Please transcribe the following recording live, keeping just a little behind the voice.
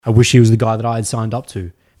I wish he was the guy that I had signed up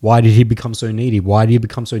to. Why did he become so needy? Why did he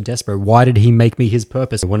become so desperate? Why did he make me his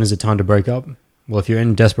purpose? When is it time to break up? Well, if you're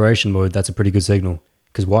in desperation mode, that's a pretty good signal.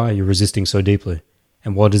 Because why are you resisting so deeply?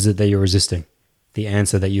 And what is it that you're resisting? The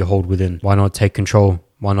answer that you hold within. Why not take control?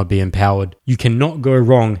 Why not be empowered? You cannot go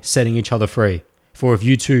wrong setting each other free. For if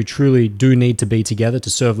you two truly do need to be together to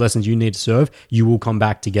serve lessons you need to serve, you will come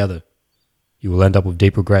back together. You will end up with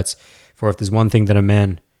deep regrets. For if there's one thing that a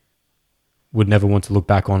man would never want to look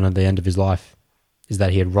back on at the end of his life, is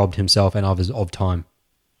that he had robbed himself and others of time.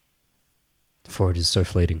 For it is so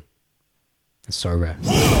fleeting. It's so rare.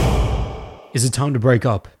 Is it time to break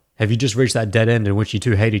up? Have you just reached that dead end in which you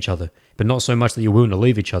two hate each other, but not so much that you're willing to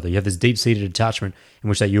leave each other? You have this deep-seated attachment in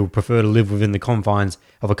which that you would prefer to live within the confines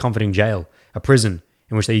of a comforting jail, a prison,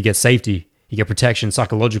 in which that you get safety, you get protection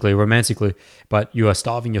psychologically, romantically, but you are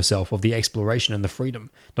starving yourself of the exploration and the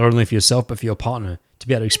freedom, not only for yourself, but for your partner, to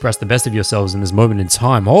be able to express the best of yourselves in this moment in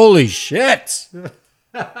time. Holy shit! You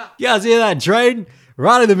guys hear that train?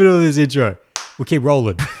 Right in the middle of this intro. We'll keep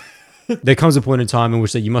rolling. There comes a point in time in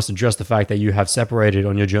which that you must address the fact that you have separated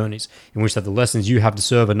on your journeys, in which that the lessons you have to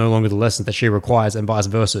serve are no longer the lessons that she requires, and vice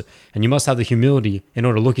versa. And you must have the humility in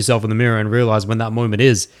order to look yourself in the mirror and realize when that moment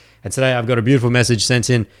is. And today I've got a beautiful message sent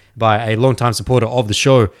in by a longtime supporter of the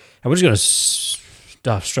show, and we're just going to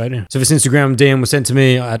dive straight in. So this Instagram DM was sent to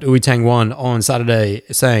me at Uitang1 on Saturday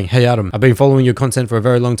saying, "Hey Adam, I've been following your content for a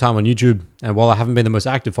very long time on YouTube, and while I haven't been the most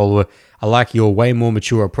active follower, I like your way more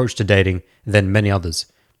mature approach to dating than many others.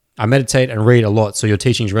 I meditate and read a lot, so your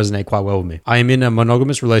teachings resonate quite well with me. I am in a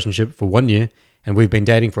monogamous relationship for 1 year, and we've been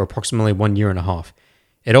dating for approximately 1.5 years.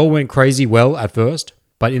 It all went crazy well at first,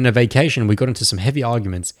 but in a vacation we got into some heavy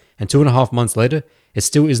arguments, and 2.5 months later, it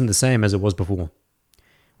still isn't the same as it was before.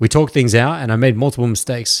 We talked things out, and I made multiple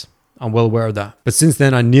mistakes. I'm well aware of that. But since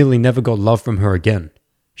then, I nearly never got love from her again.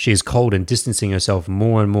 She is cold and distancing herself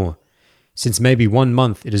more and more. Since maybe 1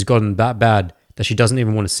 month, it has gotten that bad that she doesn't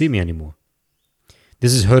even want to see me anymore.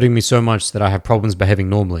 This is hurting me so much that I have problems behaving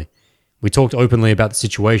normally. We talked openly about the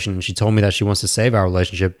situation, and she told me that she wants to save our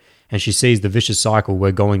relationship, and she sees the vicious cycle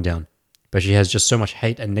we're going down. But she has just so much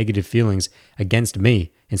hate and negative feelings against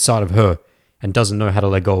me inside of her, and doesn't know how to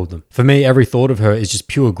let go of them. For me, every thought of her is just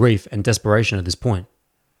pure grief and desperation at this point.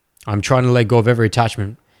 I'm trying to let go of every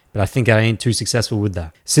attachment, but I think I ain't too successful with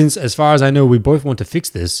that. Since, as far as I know, we both want to fix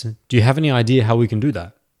this, do you have any idea how we can do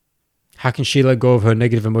that? How can she let go of her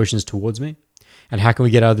negative emotions towards me? And how can we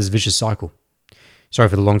get out of this vicious cycle? Sorry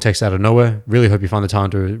for the long text out of nowhere. Really hope you find the time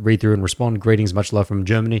to read through and respond. Greetings, much love from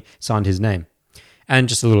Germany. Signed, his name. And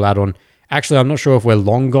just a little add-on. Actually, I'm not sure if we're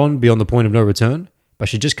long gone beyond the point of no return, but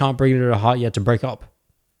she just can't bring it to her heart yet to break up.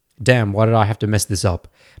 Damn, why did I have to mess this up?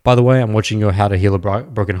 By the way, I'm watching your How to Heal a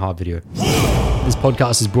Broken Heart video. This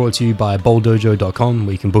podcast is brought to you by BoldDojo.com,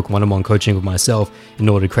 where you can book one-on-one coaching with myself in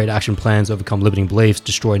order to create action plans, overcome limiting beliefs,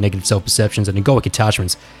 destroy negative self-perceptions, and egoic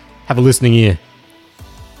attachments. Have a listening ear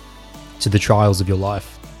to the trials of your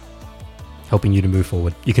life, helping you to move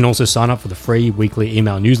forward. You can also sign up for the free weekly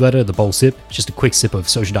email newsletter, The Bold Sip. It's just a quick sip of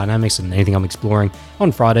social dynamics and anything I'm exploring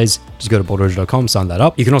on Fridays. Just go to BoldDojo.com, sign that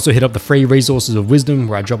up. You can also hit up the free resources of wisdom,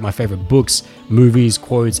 where I drop my favorite books, movies,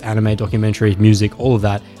 quotes, anime, documentaries, music, all of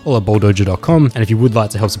that, all at BoldDojo.com. And if you would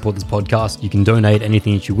like to help support this podcast, you can donate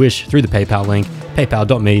anything that you wish through the PayPal link,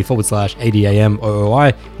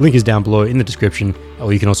 paypal.me/ADAMOOI. Link is down below in the description.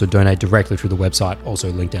 Or you can also donate directly through the website,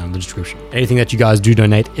 also linked down in the description. Anything that you guys do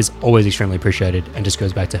donate is always extremely appreciated and just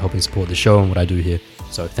goes back to helping support the show and what I do here.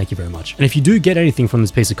 So thank you very much. And if you do get anything from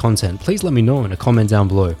this piece of content, please let me know in a comment down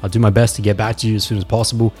below. I'll do my best to get back to you as soon as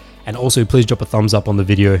possible. And also please drop a thumbs up on the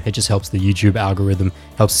video. It just helps the YouTube algorithm,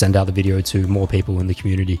 helps send out the video to more people in the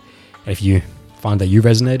community. And if you find that you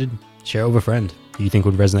resonated, share it with a friend who you think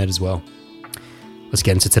would resonate as well. Let's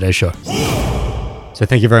get into today's show. So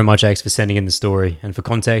thank you very much, X, for sending in the story. And for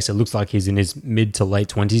context, it looks like he's in his mid to late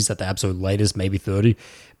 20s at the absolute latest, maybe 30.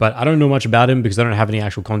 But I don't know much about him because I don't have any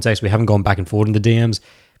actual context. We haven't gone back and forth in the DMs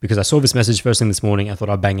because I saw this message first thing this morning. I thought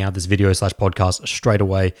I'd bang out this video/podcast straight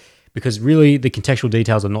away because really the contextual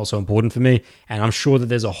details are not so important for me. And I'm sure that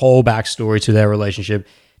there's a whole backstory to their relationship.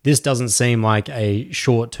 This doesn't seem like a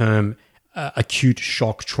short-term acute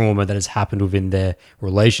shock trauma that has happened within their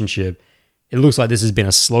relationship. It looks like this has been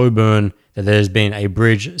a slow burn, that there's been a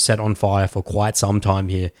bridge set on fire for quite some time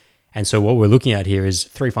here. And so what we're looking at here is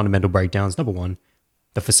 3 fundamental breakdowns. Number 1,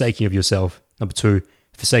 the forsaking of yourself. Number 2,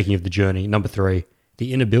 the forsaking of the journey. Number 3,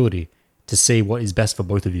 the inability to see what is best for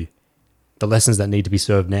both of you. The lessons that need to be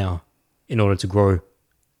served now in order to grow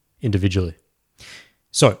individually.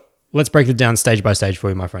 So let's break it down stage by stage for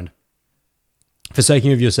you, my friend.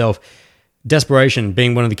 Forsaking of yourself. desperation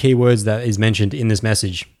being one of the key words that is mentioned in this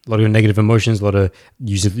message. A lot of negative emotions, a lot of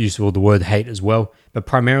use of the word hate as well. But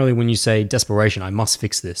primarily when you say desperation, I must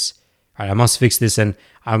fix this. Right? I must fix this. And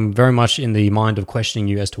I'm very much in the mind of questioning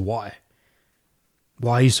you as to why.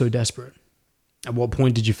 Why are you so desperate? At what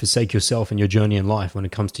point did you forsake yourself and your journey in life when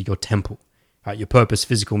it comes to your temple? Right? Your purpose,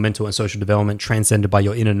 physical, mental, and social development transcended by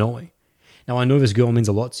your inner knowing. Now, I know this girl means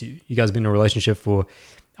a lot to you. You guys have been in a relationship for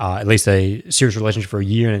at least a serious relationship for a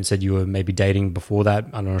year, and it said you were maybe dating before that.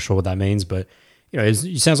 I'm not sure what that means, but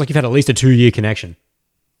it sounds like you've had at least a 2-year connection.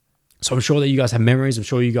 So I'm sure that you guys have memories. I'm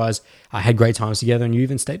sure you guys had great times together, and you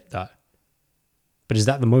even stated that. But is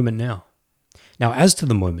that the moment now? Now, as to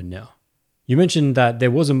the moment now, you mentioned that there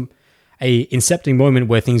was a incepting moment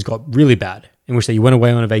where things got really bad, in which that you went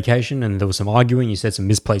away on a vacation and there was some arguing, you said some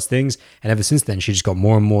misplaced things, and ever since then, she just got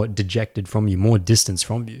more and more dejected from you, more distance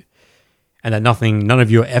from you. And that none of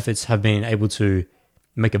your efforts have been able to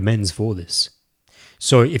make amends for this.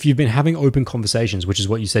 So if you've been having open conversations, which is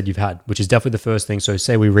what you said you've had, which is definitely the first thing. So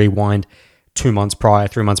say we rewind 2 months prior,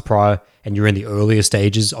 3 months prior, and you're in the earlier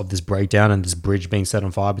stages of this breakdown and this bridge being set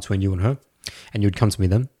on fire between you and her, and you'd come to me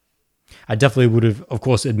then. I definitely would have, of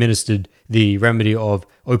course, administered the remedy of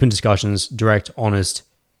open discussions, direct, honest,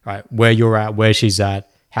 right? Where you're at, where she's at,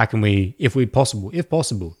 how can we, if possible,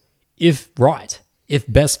 if right,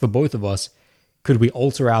 if best for both of us, could we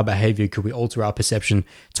alter our behavior? Could we alter our perception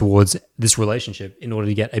towards this relationship in order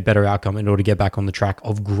to get a better outcome, in order to get back on the track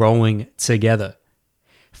of growing together?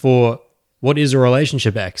 For what is a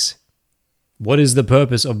relationship, X? What is the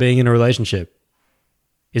purpose of being in a relationship?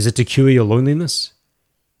 Is it to cure your loneliness?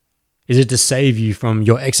 Is it to save you from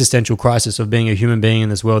your existential crisis of being a human being in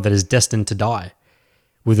this world that is destined to die?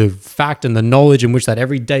 With the fact and the knowledge in which that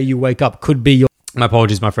every day you wake up could be your... My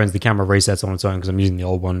apologies, my friends, the camera resets on its own because I'm using the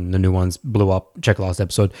old one. The new one's blew up. Check last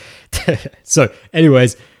episode. So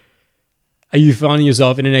anyways, are you finding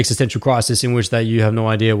yourself in an existential crisis in which that you have no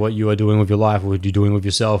idea what you are doing with your life, what you're doing with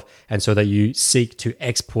yourself, and so that you seek to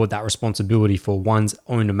export that responsibility for one's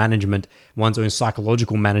own management, one's own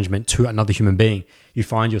psychological management to another human being? You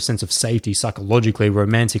find your sense of safety psychologically,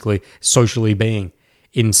 romantically, socially being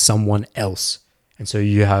in someone else. And so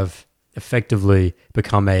you have effectively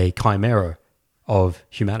become a chimera of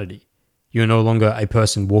humanity. You're no longer a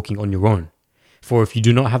person walking on your own. For if you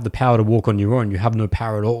do not have the power to walk on your own, you have no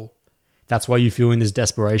power at all. That's why you feel in this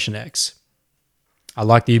desperation, X. I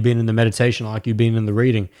like that you've been in the meditation, I like you've been in the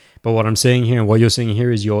reading, but what I'm seeing here and what you're seeing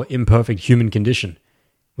here is your imperfect human condition,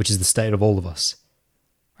 which is the state of all of us.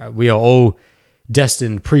 Right? We are all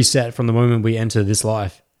destined, preset from the moment we enter this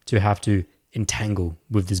life to have to entangle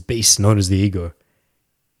with this beast known as the ego.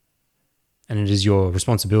 And it is your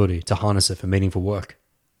responsibility to harness it for meaningful work.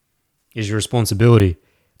 It is your responsibility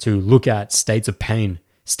to look at states of pain,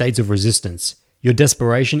 states of resistance. Your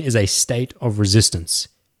desperation is a state of resistance.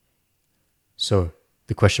 So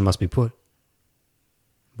the question must be put,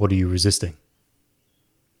 what are you resisting?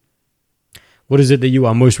 What is it that you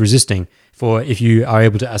are most resisting? For if you are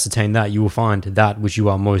able to ascertain that, you will find that which you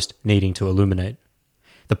are most needing to illuminate.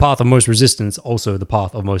 The path of most resistance, also the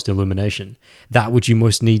path of most illumination. That which you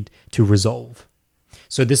most need to resolve.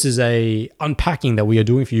 So this is a unpacking that we are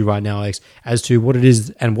doing for you right now, Alex, as to what it is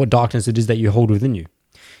and what darkness it is that you hold within you.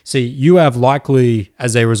 See, you have likely,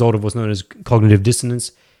 as a result of what's known as cognitive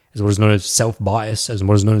dissonance, as what is known as self-bias, as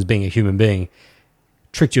what is known as being a human being,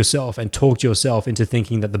 tricked yourself and talked yourself into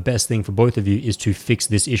thinking that the best thing for both of you is to fix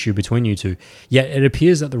this issue between you two. Yet it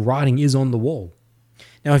appears that the writing is on the wall.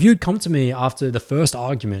 Now, if you had come to me after the first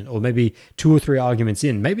argument, or maybe 2 or 3 arguments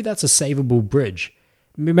in, maybe that's a savable bridge.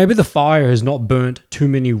 Maybe the fire has not burnt too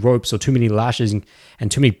many ropes or too many lashes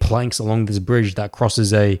and too many planks along this bridge that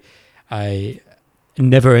crosses a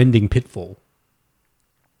never-ending pitfall.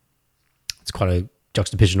 It's quite a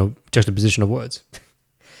juxtaposition of words.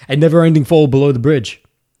 A never-ending fall below the bridge.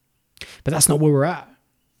 But that's not where we're at.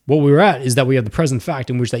 What we're at is that we have the present fact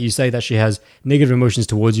in which that you say that she has negative emotions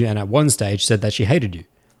towards you, and at one stage said that she hated you.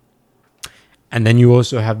 And then you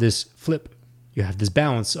also have this flip. You have this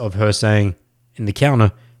balance of her saying in the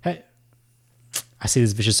counter, hey, I see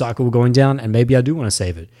this vicious cycle going down and maybe I do want to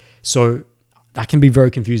save it. So that can be very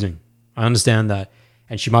confusing. I understand that.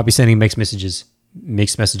 And she might be sending mixed messages.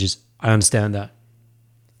 I understand that.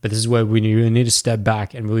 But this is where we need to step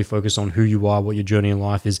back and really focus on who you are, what your journey in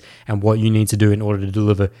life is, and what you need to do in order to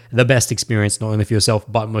deliver the best experience, not only for yourself,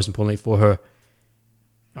 but most importantly for her.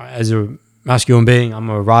 As a masculine being, I'm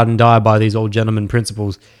a ride and die by these old gentleman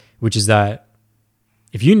principles, which is that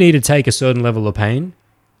if you need to take a certain level of pain,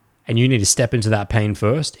 and you need to step into that pain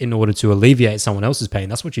first in order to alleviate someone else's pain,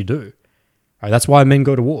 that's what you do. Right? That's why men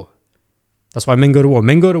go to war. That's why men go to war.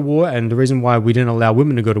 Men go to war, and the reason why we didn't allow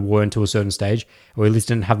women to go to war until a certain stage, or at least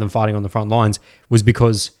didn't have them fighting on the front lines, was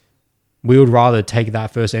because we would rather take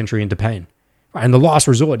that first entry into pain. Right, and the last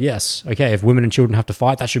resort, yes. Okay, if women and children have to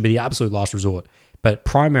fight, that should be the absolute last resort. But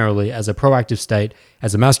primarily, as a proactive state,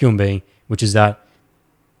 as a masculine being, which is that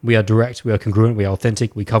we are direct, we are congruent, we are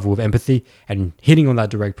authentic, we cover with empathy, and hitting on that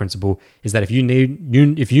direct principle is that if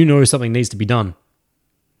you know something needs to be done,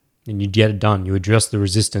 then you get it done. You address the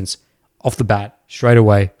resistance off the bat, straight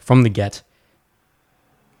away, from the get.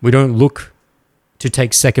 We don't look to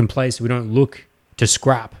take second place. We don't look to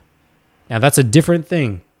scrap. Now, that's a different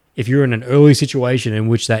thing. If you're in an early situation in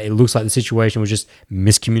which that it looks like the situation was just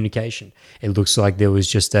miscommunication, it looks like there was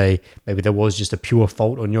just maybe there was just a pure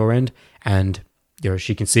fault on your end, and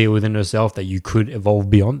she can see it within herself that you could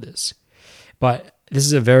evolve beyond this. But this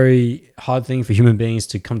is a very hard thing for human beings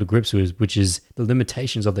to come to grips with, which is the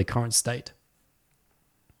limitations of their current state.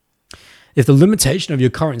 If the limitation of your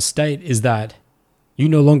current state is that you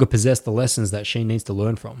no longer possess the lessons that she needs to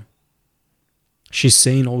learn from, she's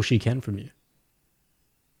seen all she can from you.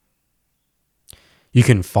 You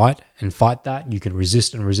can fight and fight that. You can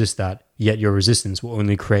resist and resist that. Yet your resistance will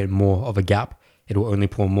only create more of a gap. It will only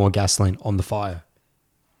pour more gasoline on the fire.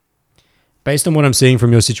 Based on what I'm seeing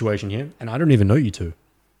from your situation here, and I don't even know you two,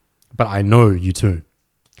 but I know you two.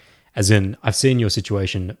 As in, I've seen your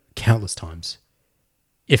situation countless times.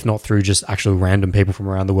 If not through just actual random people from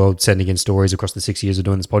around the world sending in stories across the 6 years of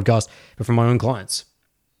doing this podcast, but from my own clients,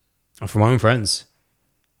 or from my own friends,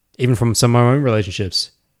 even from some of my own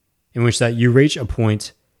relationships, in which that you reach a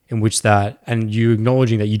point in which that, and you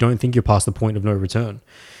acknowledging that you don't think you're past the point of no return.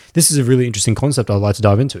 This is a really interesting concept I'd like to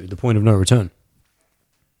dive into, the point of no return.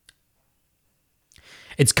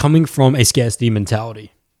 It's coming from a scarcity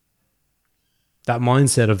mentality. That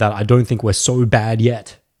mindset of that, I don't think we're so bad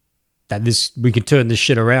yet, that we can turn this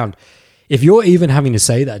shit around. If you're even having to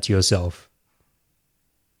say that to yourself,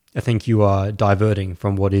 I think you are diverting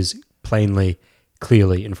from what is plainly,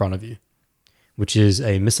 clearly in front of you, which is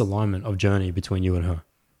a misalignment of journey between you and her.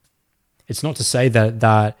 It's not to say that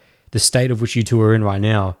the state of which you two are in right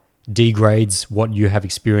now degrades what you have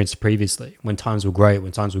experienced previously, when times were great,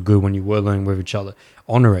 when times were good, when you were learning with each other.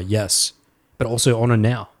 Honor it, yes, but also honor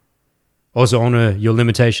now. Also honor your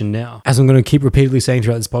limitation now. As I'm going to keep repeatedly saying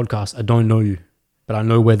throughout this podcast, I don't know you, but I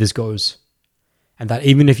know where this goes. And that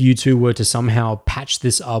even if you two were to somehow patch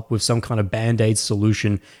this up with some kind of band-aid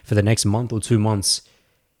solution for the next month or 2 months,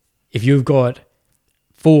 if you've got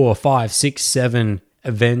 4, 5, 6, 7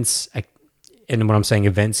 events, and when I'm saying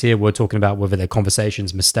events here, we're talking about whether they're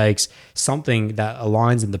conversations, mistakes, something that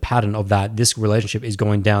aligns in the pattern of that this relationship is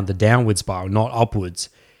going down the downward spiral, not upwards.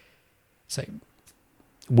 So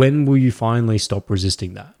when will you finally stop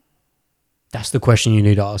resisting that? That's the question you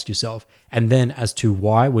need to ask yourself. And then as to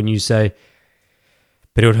why, when you say,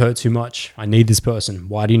 but it would hurt too much, I need this person.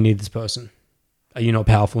 Why do you need this person? Are you not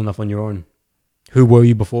powerful enough on your own? Who were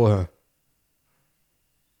you before her?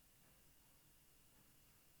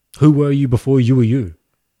 Who were you before you were you?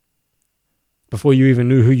 Before you even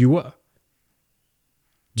knew who you were?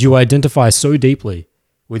 Do you identify so deeply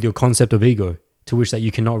with your concept of ego to which that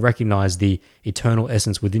you cannot recognize the eternal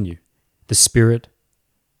essence within you? The spirit,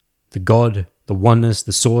 the God, the oneness,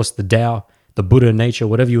 the source, the Tao, the Buddha nature,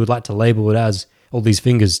 whatever you would like to label it as, all these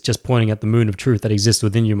fingers just pointing at the moon of truth that exists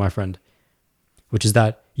within you, my friend. Which is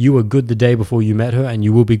that you were good the day before you met her and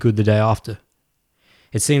you will be good the day after.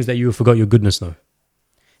 It seems that you have forgot your goodness though.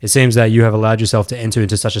 It seems that you have allowed yourself to enter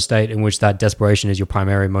into such a state in which that desperation is your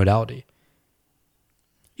primary modality.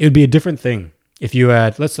 It would be a different thing if you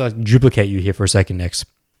had, let's duplicate you here for a second next.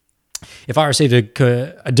 If I received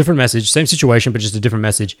a different message, same situation, but just a different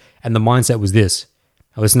message, and the mindset was this: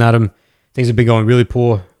 listen, Adam, things have been going really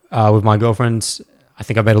poor with my girlfriend. I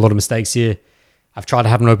think I've made a lot of mistakes here. I've tried to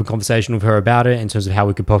have an open conversation with her about it in terms of how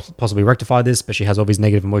we could possibly rectify this, but she has all these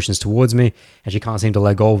negative emotions towards me, and she can't seem to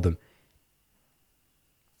let go of them.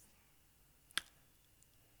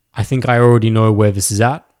 I think I already know where this is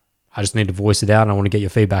at. I just need to voice it out, and I want to get your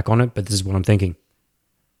feedback on it, but this is what I'm thinking.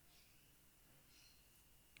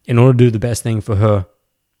 In order to do the best thing for her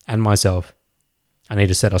and myself, I need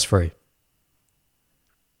to set us free.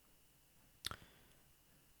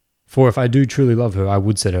 For if I do truly love her, I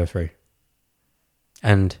would set her free.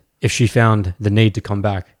 And if she found the need to come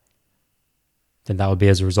back, then that would be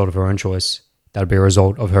as a result of her own choice. That would be a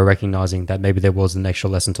result of her recognizing that maybe there was an extra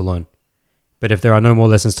lesson to learn. But if there are no more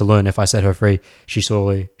lessons to learn, if I set her free, she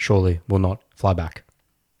surely will not fly back.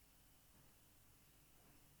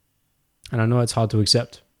 And I know it's hard to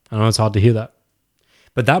accept. I know it's hard to hear that.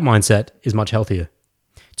 But that mindset is much healthier.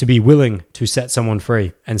 To be willing to set someone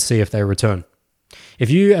free and see if they return. If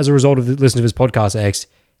you, as a result of listening to this podcast, X,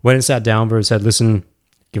 went and sat down and said, listen,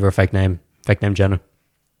 give her a fake name Jenna.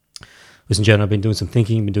 Listen, Jenna, I've been doing some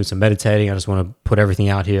thinking, been doing some meditating. I just want to put everything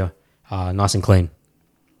out here nice and clean.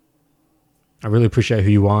 I really appreciate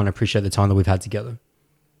who you are and I appreciate the time that we've had together.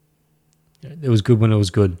 It was good when it was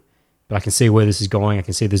good, but I can see where this is going. I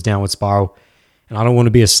can see this downward spiral, and I don't want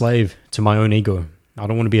to be a slave to my own ego. I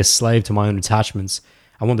don't want to be a slave to my own attachments.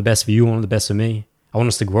 I want the best for you. I want the best for me. I want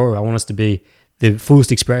us to grow. I want us to be the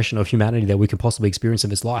fullest expression of humanity that we could possibly experience in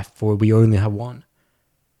this life, for we only have one.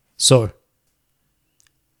 So,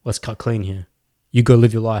 let's cut clean here. You go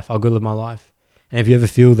live your life. I'll go live my life. And if you ever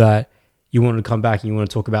feel that you want to come back and you want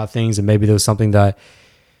to talk about things and maybe there was something that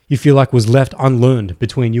you feel like was left unlearned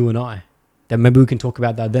between you and I, then maybe we can talk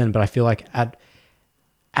about that then. But I feel like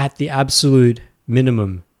at the absolute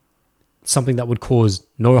minimum, something that would cause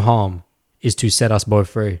no harm is to set us both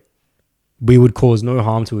free. We would cause no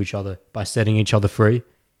harm to each other by setting each other free,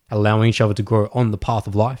 allowing each other to grow on the path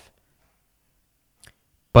of life.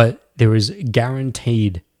 But there is a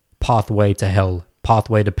guaranteed pathway to hell,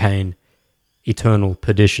 pathway to pain, eternal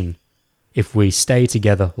perdition. If we stay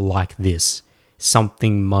together like this,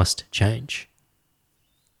 something must change.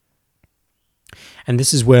 And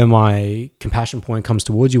this is where my compassion point comes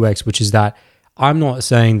towards you, X, which is that I'm not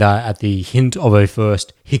saying that at the hint of a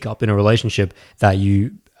first hiccup in a relationship that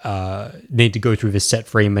you need to go through this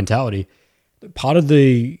set-free mentality. Part of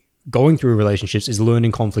the going through relationships is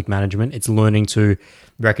learning conflict management. It's learning to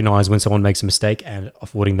recognize when someone makes a mistake and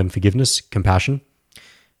affording them forgiveness, compassion.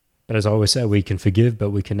 But as I always say, we can forgive,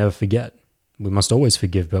 but we can never forget. We must always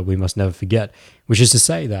forgive, but we must never forget. Which is to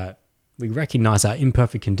say that we recognize our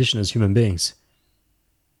imperfect condition as human beings.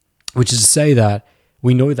 Which is to say that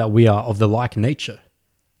we know that we are of the like nature,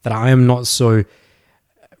 that I am not so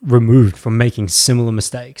removed from making similar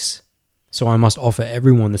mistakes. So I must offer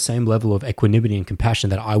everyone the same level of equanimity and compassion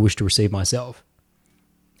that I wish to receive myself.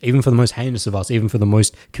 Even for the most heinous of us, even for the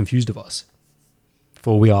most confused of us.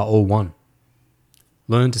 For we are all one.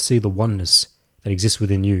 Learn to see the oneness that exists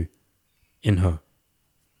within you, in her.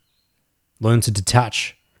 Learn to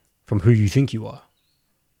detach from who you think you are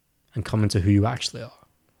and come into who you actually are.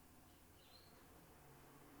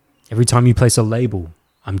 Every time you place a label,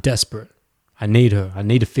 I'm desperate. I need her. I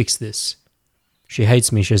need to fix this. She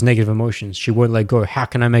hates me. She has negative emotions. She won't let go. How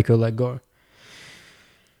can I make her let go?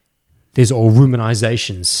 These are all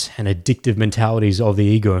ruminizations and addictive mentalities of the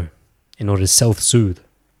ego in order to self-soothe.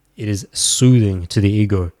 It is soothing to the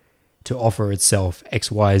ego to offer itself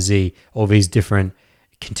X, Y, Z, all these different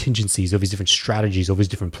contingencies, all these different strategies, all these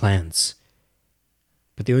different plans.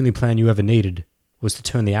 But the only plan you ever needed was to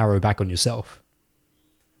turn the arrow back on yourself.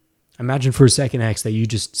 Imagine for a second, X, that you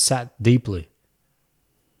just sat deeply.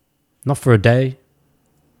 Not for a day,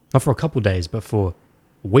 not for a couple days, but for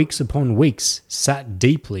weeks upon weeks, sat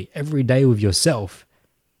deeply every day with yourself.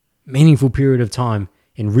 Meaningful period of time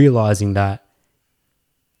in realizing that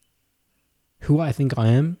who I think I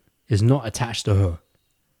am is not attached to her,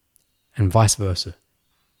 and vice versa.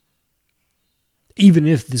 Even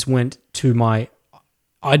if this went to my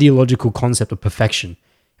ideological concept of perfection,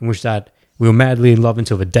 in which that we were madly in love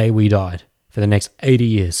until the day we died for the next 80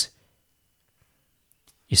 years,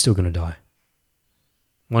 you're still going to die.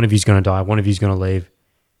 One of you's going to die. One of you's going to leave.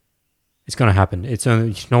 It's going to happen.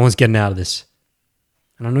 No one's getting out of this.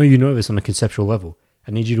 And I know you know this on a conceptual level.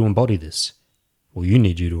 I need you to embody this. Well, you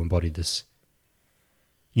need you to embody this.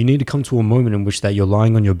 You need to come to a moment in which that you're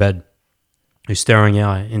lying on your bed, you're staring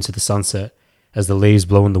out into the sunset as the leaves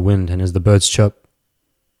blow in the wind and as the birds chirp.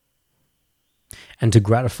 And to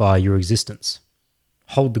gratify your existence,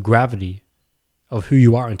 hold the gravity of who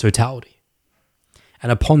you are in totality.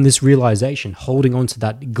 And upon this realization, holding on to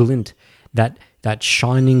that glint, that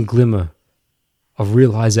shining glimmer of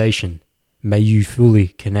realization, may you fully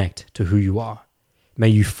connect to who you are. May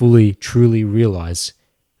you fully, truly realize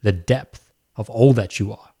the depth of all that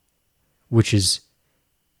you are, which is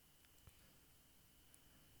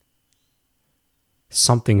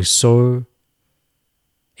something so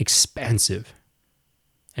expansive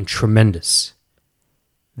and tremendous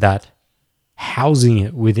that housing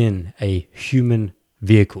it within a human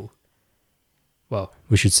vehicle, well,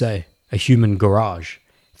 we should say a human garage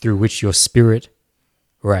through which your spirit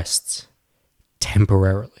rests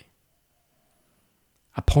temporarily.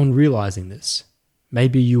 Upon realizing this,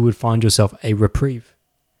 maybe you would find yourself a reprieve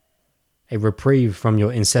from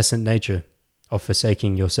your incessant nature of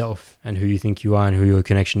forsaking yourself and who you think you are and who your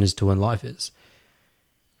connection is to when life is.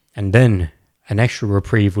 And then an extra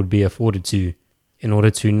reprieve would be afforded to you in order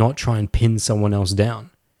to not try and pin someone else down.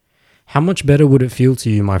 How much better would it feel to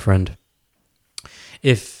you, my friend,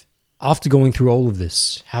 if after going through all of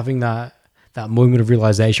this, having that that moment of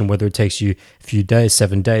realization, whether it takes you a few days,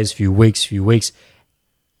 7 days, few weeks,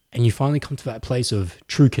 and you finally come to that place of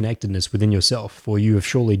true connectedness within yourself, for you have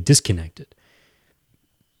surely disconnected.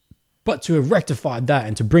 But to have rectified that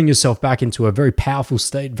and to bring yourself back into a very powerful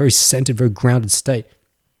state, very centered, very grounded state,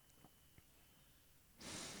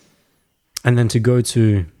 and then to go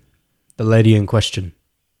to the lady in question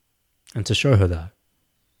and to show her that.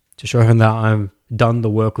 To show her that I've done the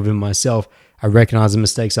work within myself. I recognize the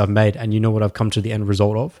mistakes I've made, and you know what I've come to the end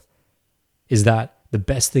result of? Is that the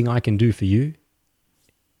best thing I can do for you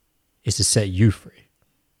is to set you free.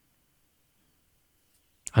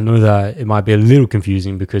 I know that it might be a little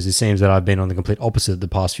confusing because it seems that I've been on the complete opposite the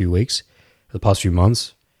past few weeks, the past few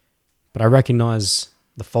months, but I recognize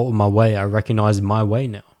the fault of my way. I recognize my way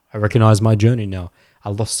now. I recognize my journey now. I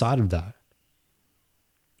lost sight of that.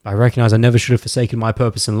 I recognize I never should have forsaken my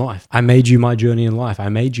purpose in life. I made you my journey in life. I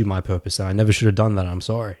made you my purpose, and I never should have done that. I'm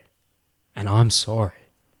sorry. And I'm sorry.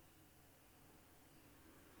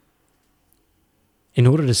 In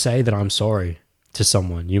order to say that I'm sorry to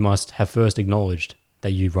someone, you must have first acknowledged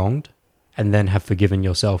that you wronged and then have forgiven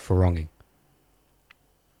yourself for wronging.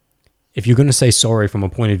 If you're going to say sorry from a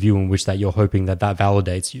point of view in which that you're hoping that that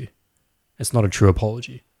validates you, it's not a true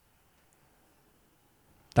apology.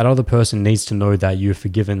 That other person needs to know that you've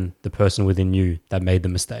forgiven the person within you that made the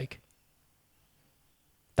mistake.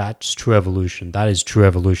 That's true evolution. That is true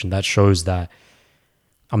evolution. That shows that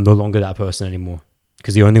I'm no longer that person anymore.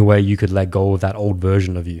 Because the only way you could let go of that old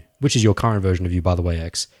version of you, which is your current version of you, by the way,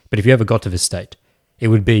 X. But if you ever got to this state, it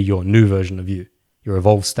would be your new version of you, your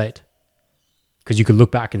evolved state. Because you could look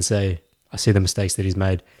back and say, I see the mistakes that he's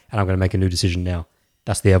made, and I'm going to make a new decision now.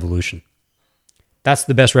 That's the evolution. That's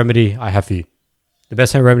the best remedy I have for you. The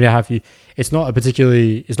best remedy I have for you. It's not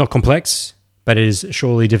complex, but it is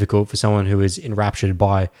surely difficult for someone who is enraptured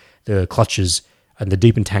by the clutches and the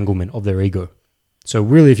deep entanglement of their ego. So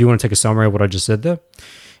really, if you want to take a summary of what I just said there,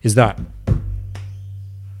 is that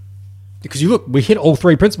because we hit all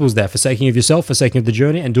three principles there: forsaking of yourself, forsaking of the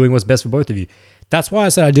journey, and doing what's best for both of you. That's why I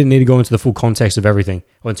said I didn't need to go into the full context of everything,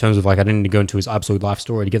 or in terms of I didn't need to go into his absolute life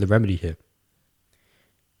story to get the remedy here.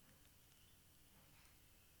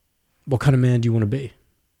 What kind of man do you want to be?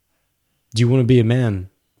 Do you want to be a man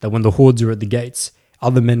that when the hordes are at the gates,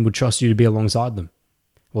 other men would trust you to be alongside them?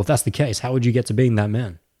 Well, if that's the case, how would you get to being that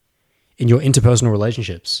man? In your interpersonal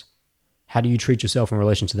relationships, how do you treat yourself in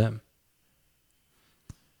relation to them?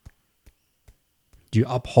 Do you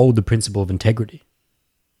uphold the principle of integrity?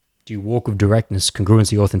 Do you walk with directness,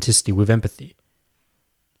 congruency, authenticity, with empathy?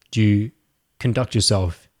 Do you conduct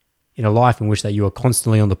yourself in a life in which that you are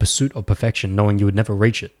constantly on the pursuit of perfection, knowing you would never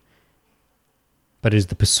reach it? But it is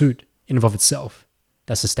the pursuit in and of itself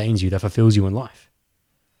that sustains you, that fulfills you in life.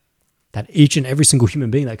 That each and every single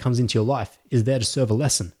human being that comes into your life is there to serve a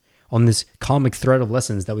lesson on this karmic thread of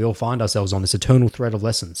lessons that we all find ourselves on, this eternal thread of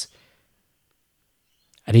lessons.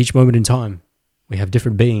 At each moment in time, we have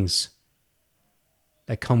different beings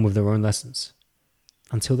that come with their own lessons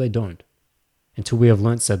until they don't, until we have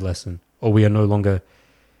learnt said lesson, or we are no longer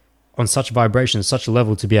on such vibration, such a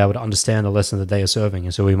level to be able to understand the lesson that they are serving.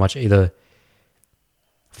 And so we must either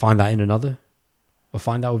find that in another or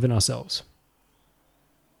find that within ourselves.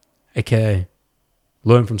 AKA,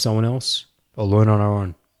 learn from someone else or learn on our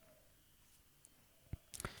own.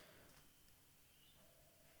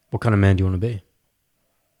 What kind of man do you want to be?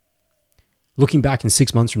 Looking back in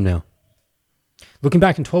 6 months from now, looking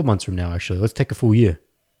back in 12 months from now, actually, let's take a full year.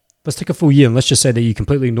 Let's take a full year and let's just say that you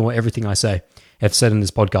completely ignore everything I have said in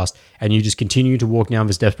this podcast, and you just continue to walk down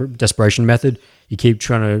this desperation method. You keep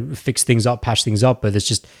trying to fix things up, patch things up, but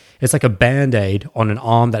it's like a band-aid on an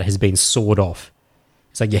arm that has been sawed off.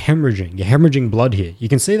 It's like you're hemorrhaging blood here. You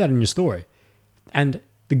can see that in your story. And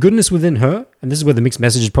the goodness within her, and this is where the mixed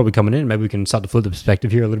message is probably coming in, maybe we can start to flip the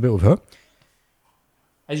perspective here a little bit with her.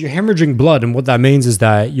 As you're hemorrhaging blood, and what that means is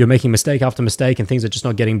that you're making mistake after mistake and things are just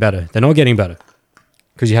not getting better. They're not getting better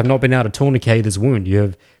because you have not been able to tourniquet this wound. You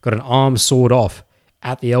have got an arm sawed off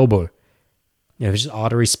at the elbow. There's just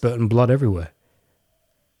arteries spurting blood everywhere.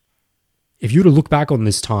 If you were to look back on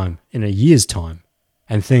this time in a year's time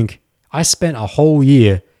and think, I spent a whole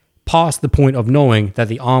year past the point of knowing that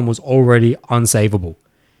the arm was already unsavable.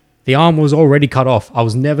 The arm was already cut off. I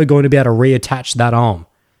was never going to be able to reattach that arm.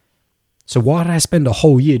 So why did I spend a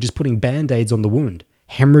whole year just putting band-aids on the wound,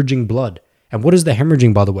 hemorrhaging blood? And what is the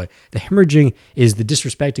hemorrhaging, by the way? The hemorrhaging is the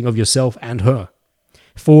disrespecting of yourself and her.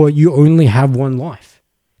 For you only have one life.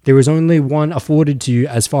 There is only one afforded to you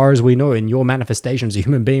as far as we know in your manifestation as a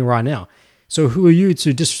human being right now. So who are you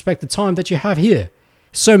to disrespect the time that you have here?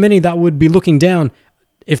 So many that would be looking down,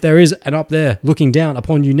 if there is an up there looking down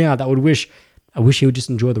upon you now, that would wish, I wish he would just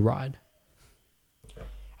enjoy the ride.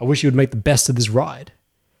 I wish he would make the best of this ride.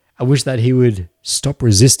 I wish that he would stop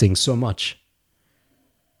resisting so much.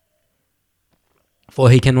 For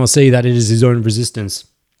he cannot see that it is his own resistance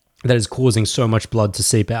that is causing so much blood to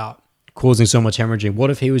seep out, causing so much hemorrhaging. What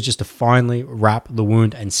if he was just to finally wrap the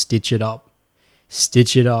wound and stitch it up?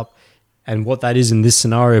 Stitch it up. And what that is in this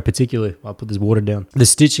scenario particularly, I'll put this water down. The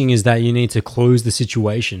stitching is that you need to close the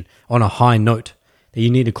situation on a high note. That you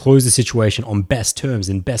need to close the situation on best terms,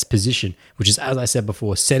 in best position, which is, as I said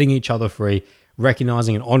before, setting each other free,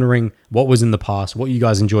 recognizing and honoring what was in the past, what you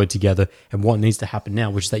guys enjoyed together, and what needs to happen now,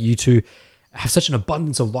 which is that you two have such an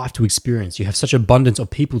abundance of life to experience. You have such abundance of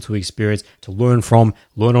people to experience, to learn from,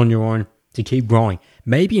 learn on your own, to keep growing.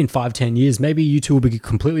 Maybe in 5-10 years, maybe you two will be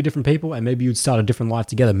completely different people and maybe you'd start a different life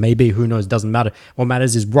together. Maybe, who knows, doesn't matter. What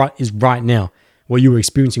matters is right now, what you are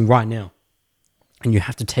experiencing right now. And you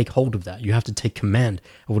have to take hold of that. You have to take command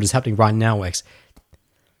of what is happening right now, X.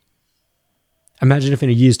 Imagine if in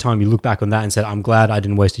a year's time you look back on that and said, I'm glad I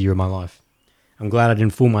didn't waste a year of my life. I'm glad I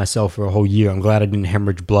didn't fool myself for a whole year. I'm glad I didn't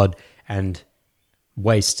hemorrhage blood and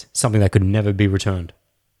waste something that could never be returned.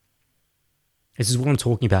 This is what I'm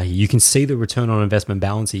talking about here. You can see the return on investment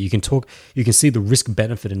balance here. You can see the risk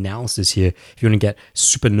benefit analysis here if you want to get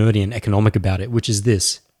super nerdy and economic about it, which is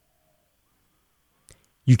this.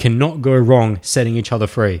 You cannot go wrong setting each other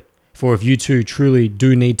free. For if you two truly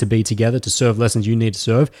do need to be together to serve lessons you need to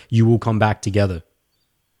serve, you will come back together.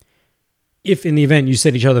 If in the event you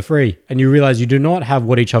set each other free and you realize you do not have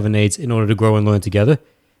what each other needs in order to grow and learn together,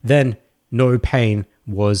 then no pain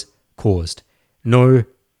was caused. No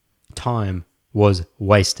time was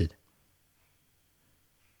wasted.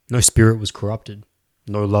 No spirit was corrupted.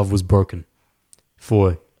 No love was broken.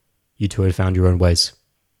 For you two had found your own ways.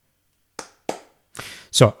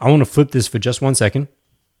 So I want to flip this for just 1 second.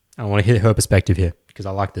 I want to hit her perspective here because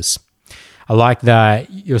I like this. I like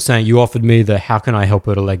that you're saying you offered me the how can I help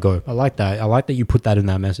her to let go. I like that. I like that you put that in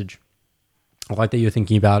that message. I like that you're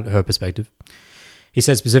thinking about her perspective. He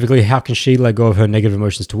said specifically, how can she let go of her negative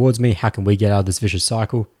emotions towards me? How can we get out of this vicious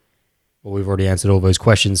cycle? Well, we've already answered all those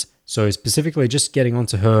questions. So specifically just getting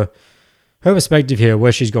onto her perspective here,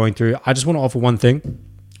 where she's going through, I just want to offer one thing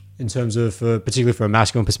in terms of, particularly from a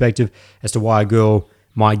masculine perspective, as to why a girl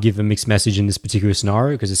might give a mixed message in this particular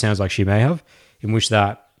scenario, because it sounds like she may have, in which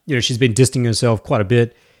that, she's been distancing herself quite a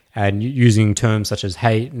bit and using terms such as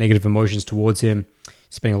hate, negative emotions towards him,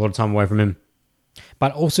 spending a lot of time away from him,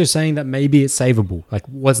 but also saying that maybe it's savable. Like,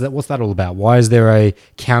 what's that all about? Why is there a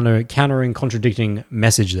countering, contradicting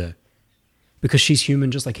message there? Because she's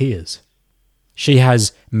human just like he is. She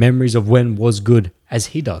has memories of when was good as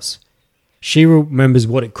he does. She remembers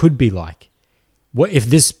what it could be like. What if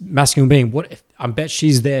this masculine being, I bet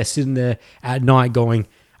she's there, sitting there at night going,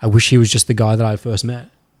 I wish he was just the guy that I first met.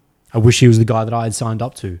 I wish he was the guy that I had signed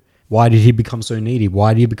up to. Why did he become so needy?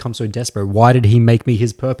 Why did he become so desperate? Why did he make me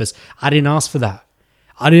his purpose? I didn't ask for that.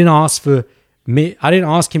 I didn't ask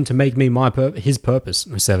him to make me his purpose.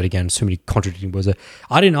 Let me say it again. So many contradicting words there.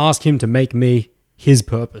 I didn't ask him to make me his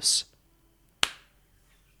purpose.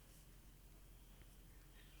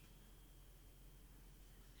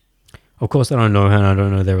 Of course, I don't know her and I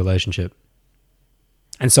don't know their relationship.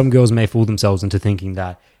 And some girls may fool themselves into thinking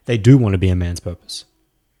that they do want to be a man's purpose.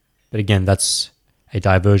 But again, that's a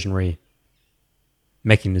diversionary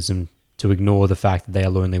mechanism to ignore the fact that they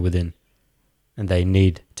are lonely within and they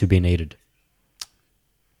need to be needed.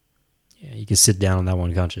 Yeah, you can sit down on that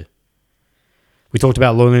one, can't you? We talked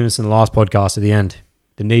about loneliness in the last podcast at the end.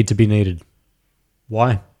 The need to be needed.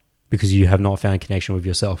 Why? Because you have not found connection with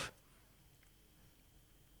yourself.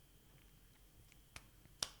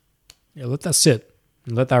 Yeah, let that sit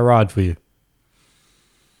and let that ride for you.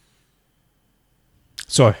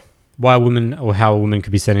 So, why a woman or how a woman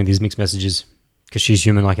could be sending these mixed messages? Because she's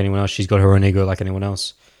human like anyone else. She's got her own ego like anyone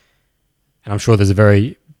else. And I'm sure there's a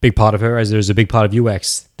very big part of her, as there's a big part of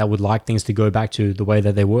UX, that would like things to go back to the way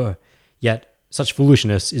that they were. Yet, such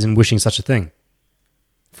foolishness is in wishing such a thing.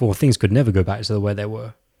 For things could never go back to the way they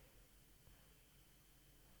were.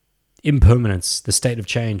 Impermanence, the state of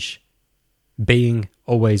change, being,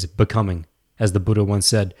 always becoming, as the Buddha once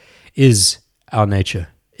said, is our nature,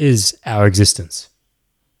 is our existence.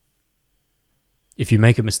 If you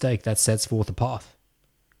make a mistake, that sets forth a path.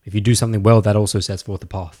 If you do something well, that also sets forth a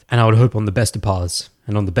path. And I would hope on the best of paths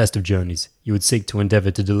and on the best of journeys, you would seek to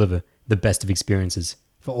endeavor to deliver the best of experiences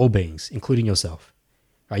for all beings, including yourself.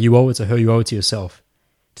 Right? You owe it to her, you owe it to yourself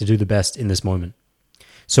to do the best in this moment.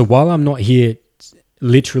 So while I'm not here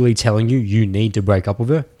literally telling you need to break up with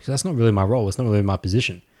her, because that's not really my role, it's not really my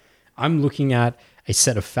position. I'm looking at a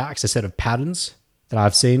set of facts, a set of patterns that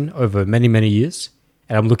I've seen over many, many years,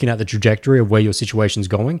 and I'm looking at the trajectory of where your situation's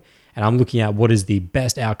going, and I'm looking at what is the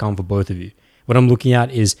best outcome for both of you. What I'm looking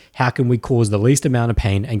at is how can we cause the least amount of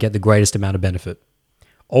pain and get the greatest amount of benefit.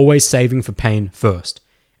 Always saving for pain first.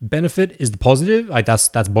 Benefit is the positive, like that's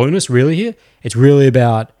bonus really here. It's really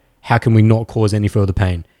about how can we not cause any further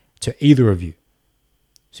pain to either of you.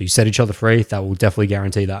 So you set each other free, that will definitely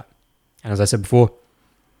guarantee that. And as I said before,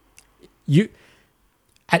 you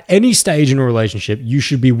at any stage in a relationship, you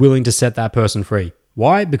should be willing to set that person free.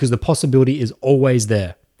 Why? Because the possibility is always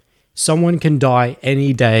there. Someone can die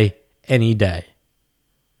any day, any day.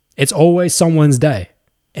 It's always someone's day,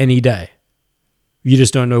 any day. You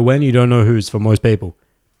just don't know when, you don't know whose for most people.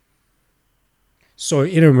 So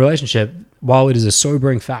in a relationship, while it is a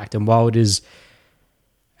sobering fact and while it is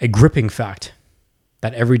a gripping fact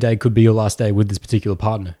that every day could be your last day with this particular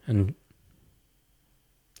partner, and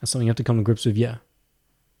that's something you have to come to grips with, yeah.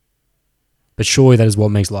 But surely that is what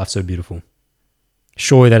makes life so beautiful.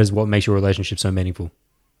 Surely that is what makes your relationship so meaningful.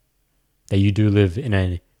 That you do live in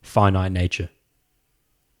a finite nature.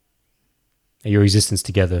 That your existence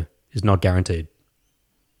together is not guaranteed.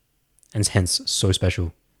 And hence so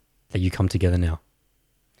special that you come together now.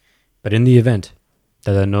 But in the event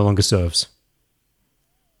that that no longer serves,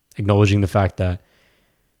 acknowledging the fact that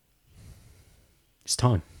it's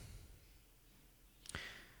time.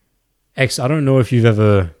 X, I don't know if you've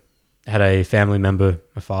ever had a family member,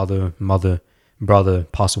 a father, mother, brother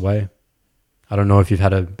pass away. I don't know if you've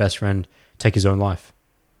had a best friend take his own life.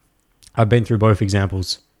 I've been through both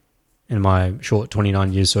examples in my short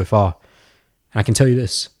 29 years so far. And I can tell you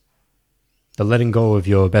this. The letting go of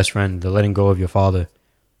your best friend, the letting go of your father,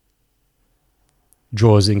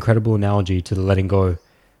 draws an incredible analogy to the letting go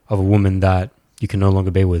of a woman that you can no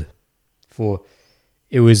longer be with. For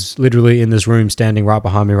it was literally in this room standing right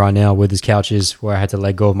behind me right now where this couch is, where I had to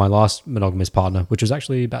let go of my last monogamous partner, which was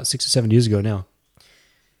actually about 6 or 7 years ago now.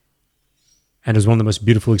 And it was one of the most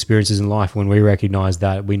beautiful experiences in life when we recognized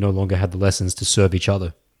that we no longer had the lessons to serve each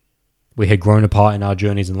other. We had grown apart in our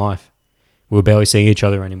journeys in life. We were barely seeing each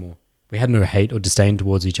other anymore. We had no hate or disdain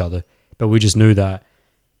towards each other, but we just knew that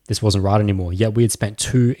this wasn't right anymore. Yet we had spent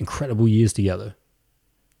 2 incredible years together.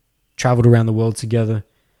 Traveled around the world together,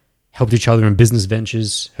 helped each other in business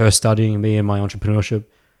ventures, her studying, me in my entrepreneurship.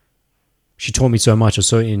 She taught me so much. I was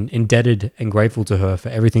so indebted and grateful to her for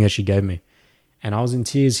everything that she gave me. And I was in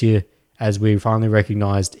tears here as we finally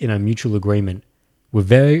recognized in a mutual agreement, with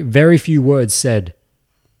very, very few words said,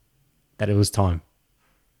 that it was time.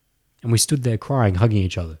 And we stood there crying, hugging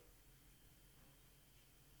each other.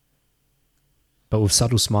 But with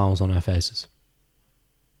subtle smiles on our faces.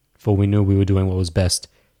 For we knew we were doing what was best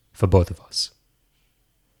for both of us.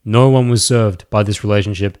 No one was served by this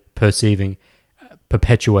relationship perceiving,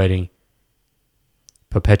 perpetuating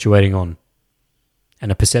on.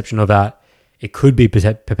 And a perception of that, it could be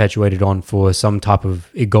perpetuated on for some type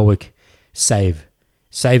of egoic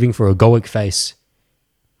saving for egoic face.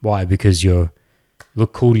 Why? Because you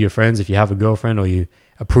look cool to your friends if you have a girlfriend, or you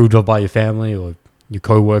approved of by your family, or your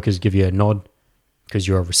co-workers give you a nod because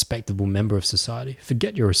you're a respectable member of society.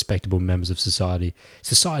 Forget you're respectable members of society.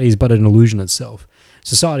 Society is but an illusion itself.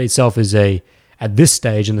 Society itself is at this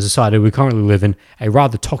stage in the society we currently live in, a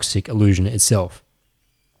rather toxic illusion itself.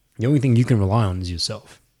 The only thing you can rely on is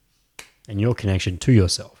yourself and your connection to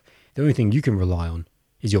yourself. The only thing you can rely on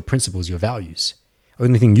is your principles, your values. The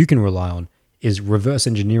only thing you can rely on is reverse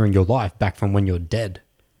engineering your life back from when you're dead.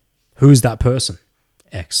 Who is that person?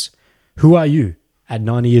 X. Who are you at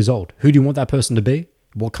 90 years old? Who do you want that person to be?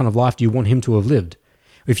 What kind of life do you want him to have lived?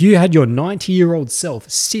 If you had your 90-year-old self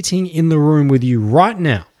sitting in the room with you right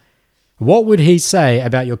now, what would he say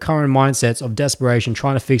about your current mindsets of desperation,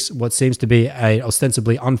 trying to fix what seems to be a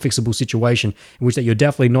ostensibly unfixable situation in which that you're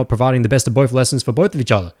definitely not providing the best of both lessons for both of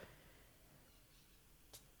each other?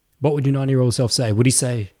 What would your 90-year-old self say? Would he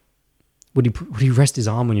say, would he rest his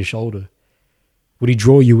arm on your shoulder? Would he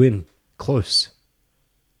draw you in close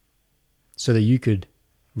so that you could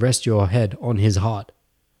rest your head on his heart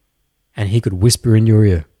and he could whisper in your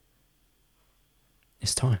ear,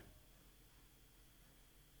 it's time.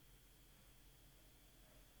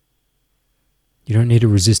 You don't need to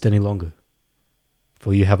resist any longer,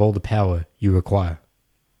 for you have all the power you require.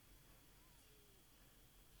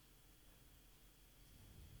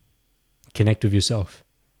 Connect with yourself.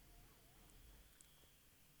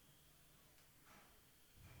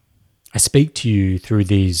 I speak to you through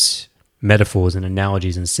these metaphors and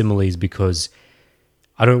analogies and similes because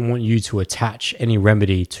I don't want you to attach any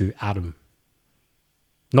remedy to Adam.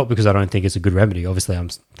 Not because I don't think it's a good remedy. Obviously, I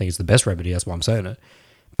think it's the best remedy. That's why I'm saying it.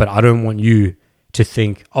 But I don't want you to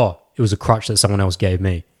think, oh, it was a crutch that someone else gave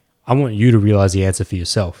me. I want you to realize the answer for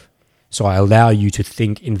yourself. So I allow you to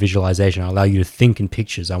think in visualization. I allow you to think in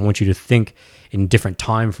pictures. I want you to think in different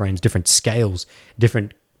time frames, different scales,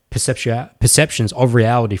 different perceptions of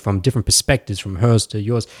reality from different perspectives, from hers to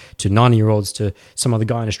yours, to 90-year-olds, to some other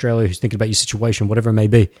guy in Australia who's thinking about your situation, whatever it may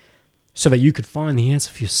be, so that you could find the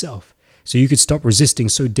answer for yourself. So you could stop resisting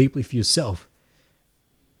so deeply for yourself.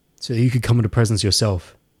 So that you could come into presence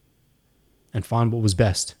yourself and find what was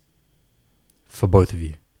best for both of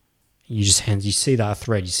you. You see that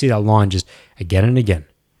thread, you see that line just again and again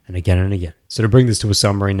and again and again. So to bring this to a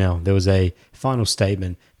summary now, there was a final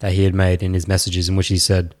statement that he had made in his messages in which he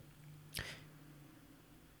said,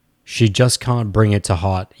 "She just can't bring it to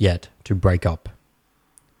heart yet to break up."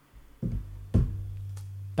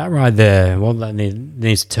 That right there, what that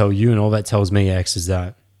needs to tell you, and all that tells me, X, is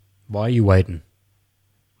that why are you waiting?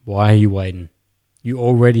 Why are you waiting? You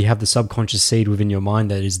already have the subconscious seed within your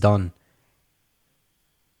mind that is done.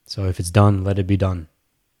 So if it's done, let it be done.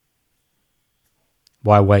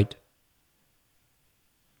 Why wait?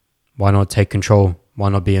 Why not take control? Why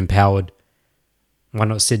not be empowered? Why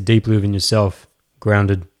not sit deeply within yourself,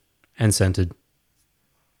 grounded and centered?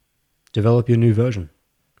 Develop your new version.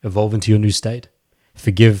 Evolve into your new state.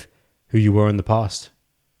 Forgive who you were in the past.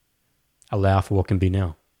 Allow for what can be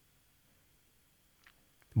now.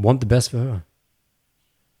 Want the best for her.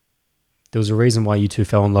 There was a reason why you two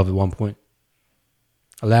fell in love at one point.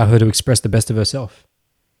 Allow her to express the best of herself.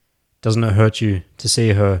 Doesn't it hurt you to see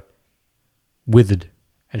her withered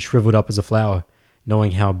and shriveled up as a flower,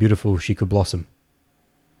 knowing how beautiful she could blossom?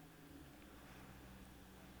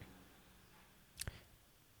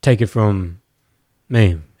 Take it from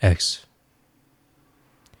me, X.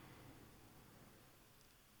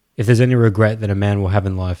 If there's any regret that a man will have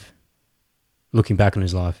in life, looking back on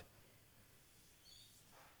his life,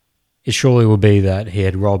 it surely will be that he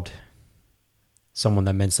had robbed someone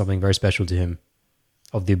that meant something very special to him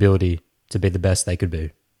of the ability to be the best they could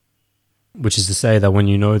be. Which is to say that when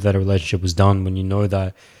you know that a relationship was done, when you know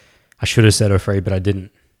that I should have set her free, but I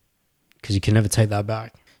didn't, because you can never take that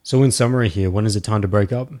back. So in summary here, when is it time to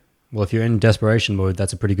break up? Well, if you're in desperation mode,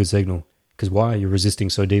 that's a pretty good signal. Because why? You're resisting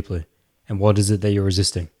so deeply. And what is it that you're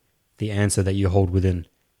resisting? The answer that you hold within,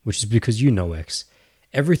 which is because you know, X.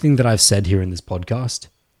 Everything that I've said here in this podcast,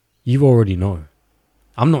 you already know.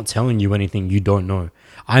 I'm not telling you anything you don't know.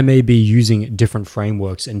 I may be using different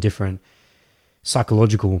frameworks and different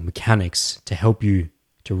psychological mechanics to help you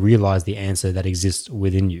to realize the answer that exists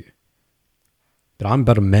within you. But I'm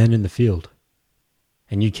but a man in the field.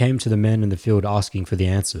 And you came to the man in the field asking for the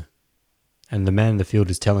answer. And the man in the field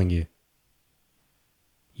is telling you,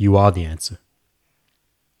 you are the answer.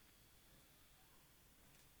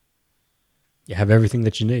 You have everything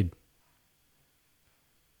that you need.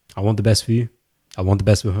 I want the best for you. I want the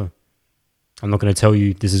best for her. I'm not going to tell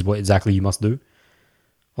you this is what exactly you must do.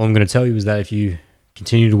 All I'm going to tell you is that if you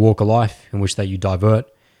continue to walk a life in which that you divert,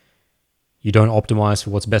 you don't optimize for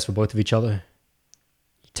what's best for both of each other,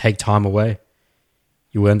 you take time away,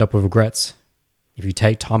 you will end up with regrets. If you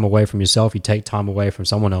take time away from yourself, you take time away from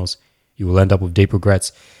someone else, you will end up with deep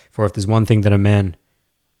regrets. For if there's one thing that a man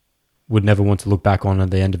would never want to look back on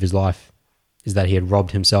at the end of his life, is that he had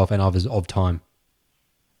robbed himself and others of time.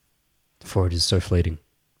 For it is so fleeting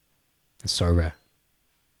and so rare.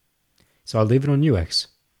 So I leave it on you, X.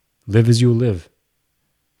 Live as you'll live.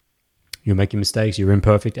 You're making mistakes, you're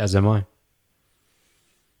imperfect, as am I.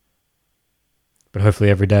 But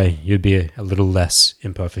hopefully every day you'd be a little less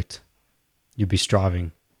imperfect. You'd be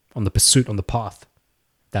striving on the pursuit, on the path,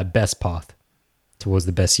 that best path towards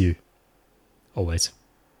the best you. Always.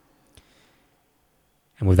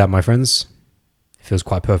 And with that, my friends, it feels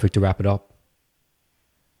quite perfect to wrap it up.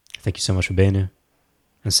 Thank you so much for being here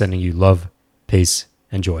and sending you love, peace,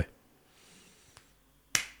 and joy.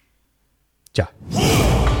 Ja.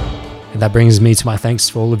 And that brings me to my thanks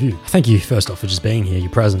for all of you. Thank you first off for just being here,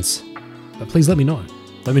 your presence. But please let me know.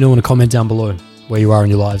 Let me know in a comment down below where you are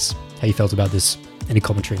in your lives, how you felt about this, any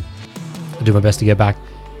commentary. I'll do my best to get back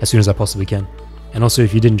as soon as I possibly can. And also,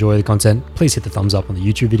 if you did enjoy the content, please hit the thumbs up on the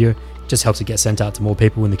YouTube video. It just helps it get sent out to more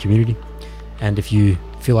people in the community. And if you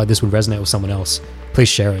feel like this would resonate with someone else, please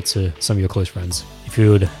share it to some of your close friends. If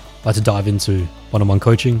you would like to dive into one-on-one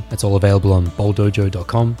coaching, that's all available on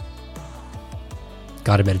boldojo.com.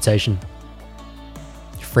 Guided meditation,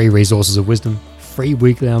 free resources of wisdom, free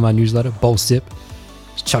weekly on my newsletter, Bowl Sip.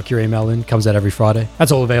 Just chuck your email in, comes out every Friday.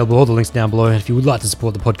 That's all available, all the links down below. And if you would like to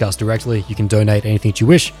support the podcast directly, you can donate anything that you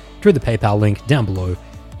wish through the PayPal link down below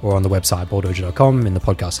or on the website boldojo.com in the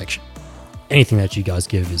podcast section. Anything that you guys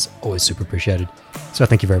give is always super appreciated. So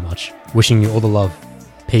thank you very much. Wishing you all the love,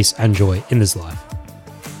 peace, and joy in this life.